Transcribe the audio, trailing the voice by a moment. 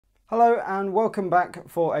Hello and welcome back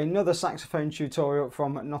for another saxophone tutorial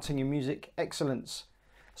from Nottingham Music Excellence.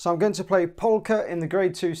 So I'm going to play Polka in the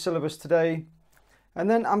grade 2 syllabus today, and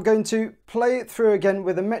then I'm going to play it through again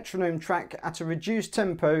with a metronome track at a reduced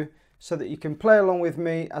tempo so that you can play along with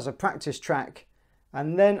me as a practice track,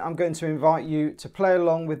 and then I'm going to invite you to play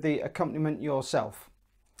along with the accompaniment yourself.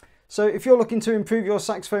 So if you're looking to improve your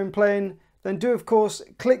saxophone playing, then do of course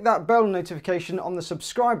click that bell notification on the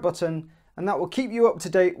subscribe button, and that will keep you up to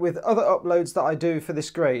date with other uploads that I do for this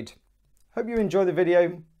grade. Hope you enjoy the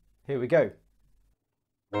video. Here we go.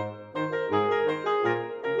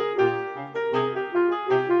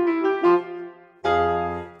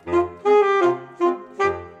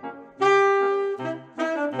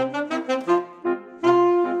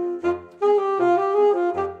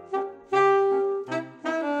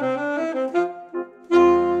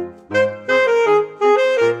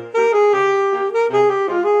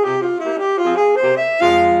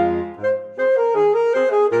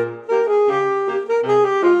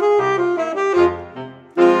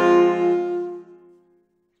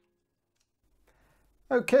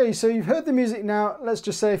 Okay, so you've heard the music now. Let's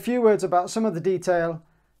just say a few words about some of the detail,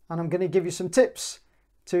 and I'm going to give you some tips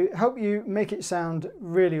to help you make it sound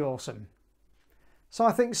really awesome. So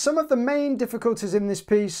I think some of the main difficulties in this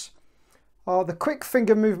piece are the quick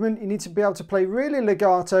finger movement. You need to be able to play really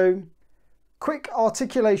legato, quick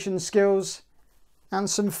articulation skills, and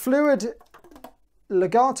some fluid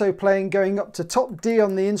legato playing going up to top D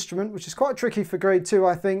on the instrument, which is quite tricky for grade 2,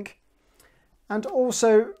 I think, and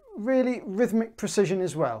also really rhythmic precision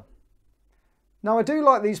as well. Now I do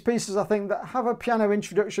like these pieces, I think, that have a piano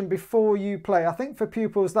introduction before you play. I think for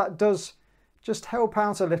pupils that does just help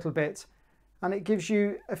out a little bit, and it gives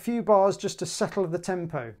you a few bars just to settle the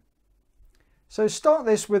tempo. So start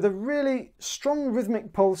this with a really strong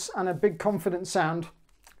rhythmic pulse and a big confident sound.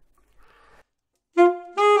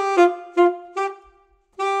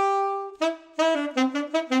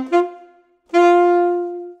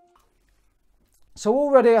 So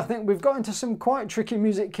already I think we've got into some quite tricky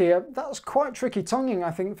music here. That's quite tricky tonguing,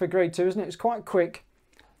 I think, for grade 2, isn't it? It's quite quick.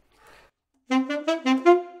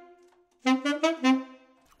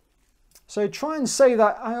 So try and say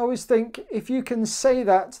that. I always think if you can say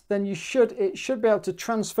that, then it should be able to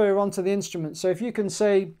transfer onto the instrument. So if you can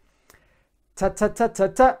say ta ta ta ta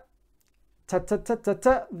ta ta ta ta ta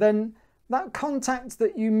ta, then that contact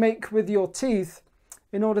that you make with your teeth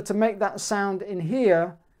in order to make that sound in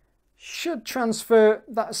here should transfer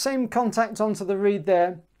that same contact onto the reed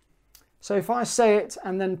there. So if I say it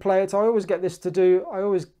and then play it, I always get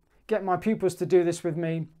my pupils to do this with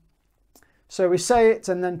me. So we say it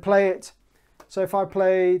and then play it. So if I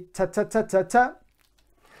play ta ta ta ta ta,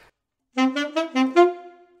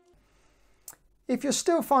 if you're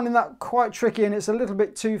still finding that quite tricky and it's a little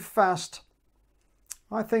bit too fast,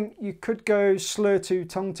 I think you could go slur to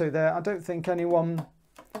tongue to there. I don't think anyone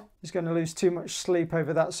is going to lose too much sleep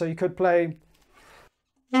over that. So you could play.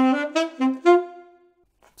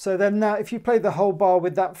 So then now if you play the whole bar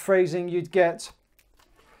with that phrasing, you'd get.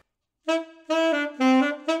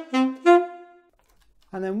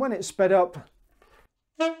 And then when it's sped up.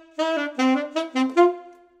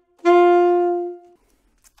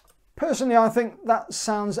 Personally, I think that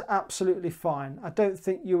sounds absolutely fine. I don't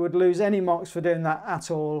think you would lose any marks for doing that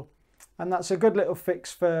at all. And that's a good little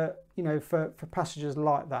fix for, you know, for passages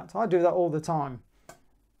like that. I do that all the time.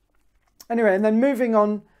 Anyway, and then moving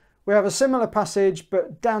on, we have a similar passage,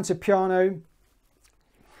 but down to piano.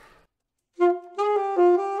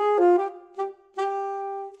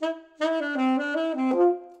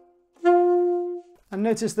 And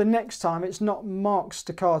notice the next time it's not marked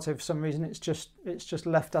staccato for some reason, it's just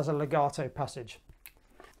left as a legato passage.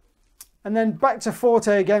 And then back to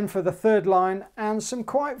forte again for the third line, and some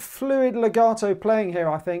quite fluid legato playing here,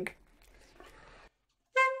 I think.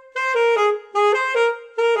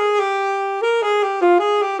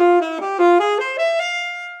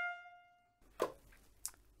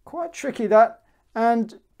 Quite tricky that,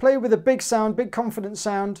 and play with a big sound, big confident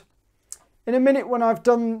sound. In a minute when I've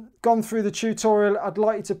gone through the tutorial, I'd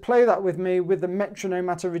like you to play that with me with the metronome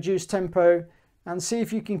at a reduced tempo and see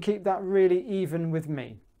if you can keep that really even with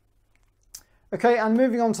me. Okay, and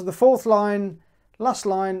moving on to the fourth line, last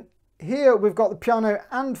line. Here we've got the piano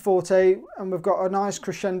and forte, and we've got a nice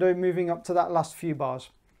crescendo moving up to that last few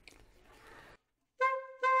bars.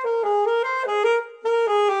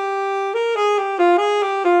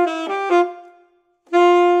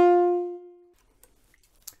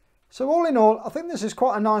 So all in all, I think this is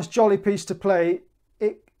quite a nice jolly piece to play.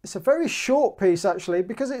 It's a very short piece actually,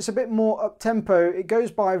 because it's a bit more up tempo. It goes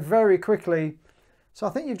by very quickly. So I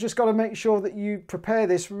think you've just got to make sure that you prepare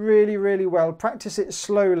this really, really well. Practice it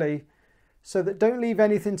slowly so that don't leave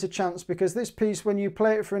anything to chance, because this piece, when you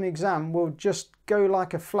play it for an exam, will just go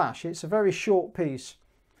like a flash. It's a very short piece.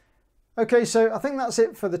 Okay, so I think that's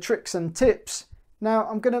it for the tricks and tips. Now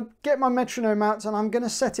I'm going to get my metronome out and I'm going to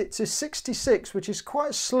set it to 66, which is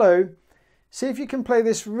quite slow. See if you can play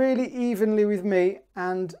this really evenly with me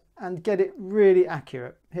and get it really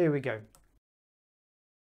accurate. Here we go.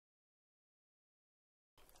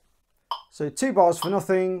 So 2 bars for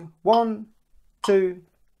nothing. 1, 2,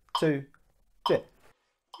 2, 3.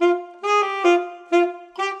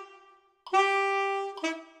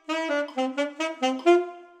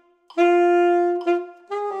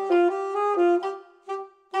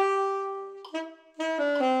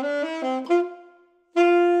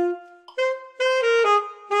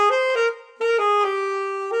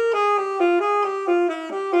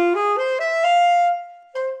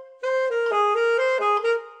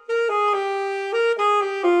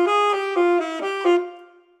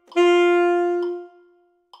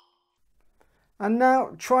 And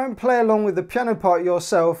now try and play along with the piano part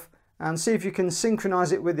yourself and see if you can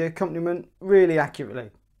synchronize it with the accompaniment really accurately.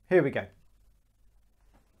 Here we go.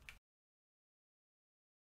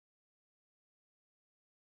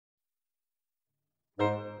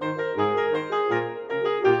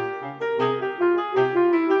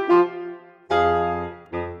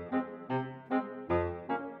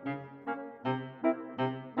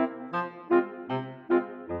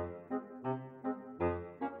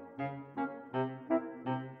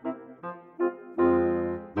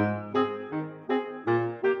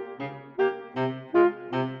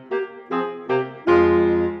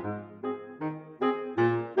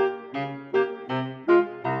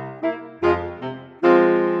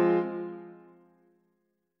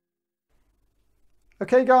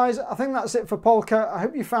 Okay guys, I think that's it for Polka. I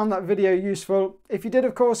hope you found that video useful. If you did,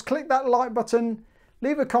 of course, click that like button,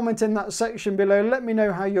 leave a comment in that section below, let me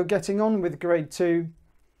know how you're getting on with grade 2,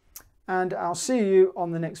 and I'll see you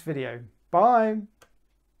on the next video. Bye!